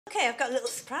OK, I've got a little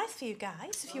surprise for you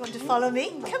guys, if you want to follow me.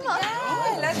 Come on.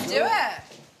 Yeah, let's do it.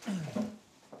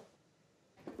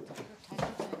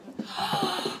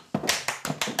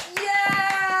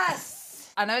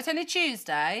 Yes! I know it's only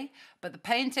Tuesday, but the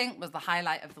painting was the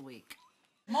highlight of the week.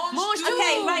 OK,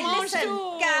 right, listen,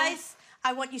 guys.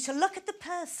 I want you to look at the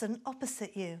person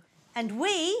opposite you. And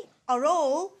we are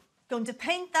all going to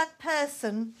paint that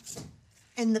person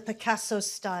in the Picasso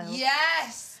style.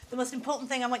 Yes! The most important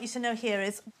thing I want you to know here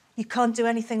is you can't do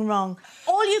anything wrong.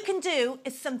 All you can do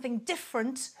is something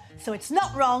different, so it's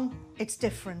not wrong, it's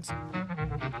different.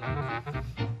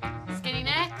 Skinny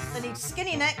necks. They need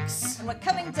skinny necks, and we're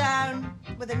coming down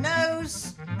with a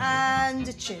nose and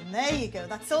a chin. There you go,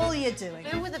 that's all you're doing.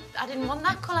 Ooh, I didn't want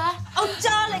that colour. Oh,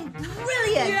 darling,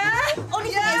 brilliant! Yeah? Only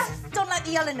thing is, don't like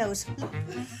the yellow nose.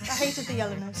 I hated the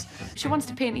yellow nose. She wants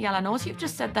to paint a yellow nose. You've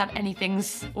just said that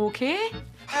anything's OK.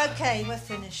 OK, we're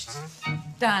finished.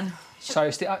 Done. So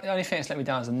it's the only thing that's let me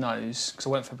down is the nose, because I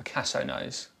went for a Picasso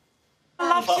nose. I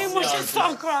laughed too much and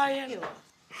started crying.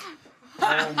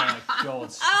 Oh, my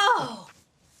God. Oh!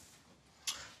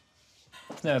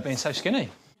 I've never been so skinny.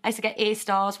 I used to get A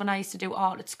stars when I used to do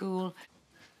art at school.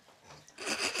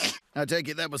 I take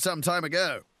it that was some time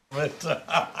ago. I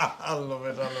love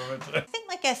it, I love it. I think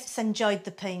my guests enjoyed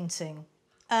the painting.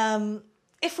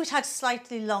 If we'd had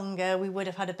slightly longer, we would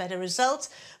have had a better result.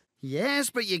 Yes,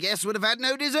 but your guests would have had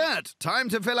no dessert. Time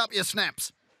to fill up your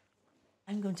snaps.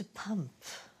 I'm going to pump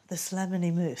this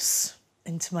lemony mousse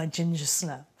into my ginger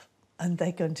snap, and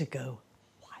they're going to go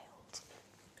wild.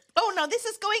 Oh, no, this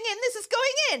is going in, this is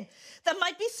going in. There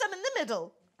might be some in the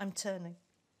middle. I'm turning.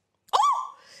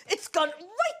 Oh, it's gone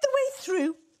right the way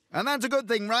through. And that's a good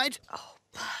thing, right? Oh,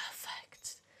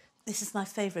 perfect. This is my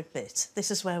favourite bit. This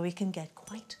is where we can get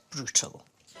quite brutal.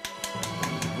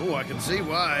 Oh, I can see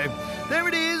why. There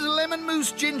it is, lemon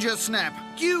mousse ginger snap.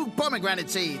 Cube pomegranate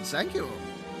seeds. Thank you.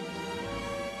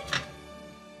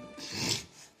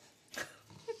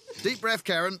 Deep breath,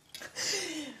 Karen.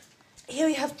 Here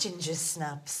we have ginger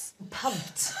snaps,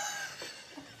 pumped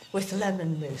with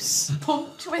lemon mousse.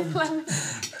 Pumped with lemon.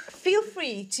 Feel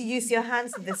free to use your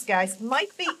hands with this, guys.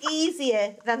 Might be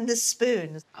easier than the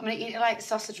spoon. I'm going to eat it like a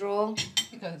sausage roll.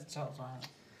 You go to the top, right?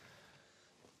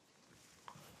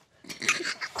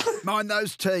 Mind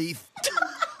those teeth.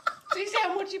 Do you see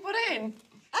how much you put in?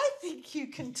 I think you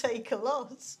can take a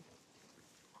lot.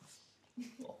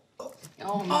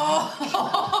 Oh,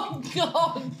 my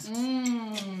God.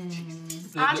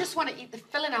 I just want to eat the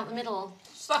filling out the middle.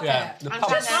 Suck Yeah, it. the I'm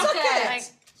pump. trying to Suck it. like,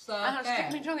 Suck I stick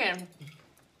it. my tongue in.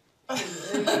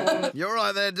 You're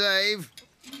right there, Dave.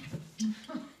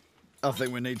 I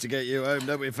think we need to get you home,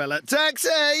 don't we, fella?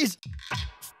 Taxis!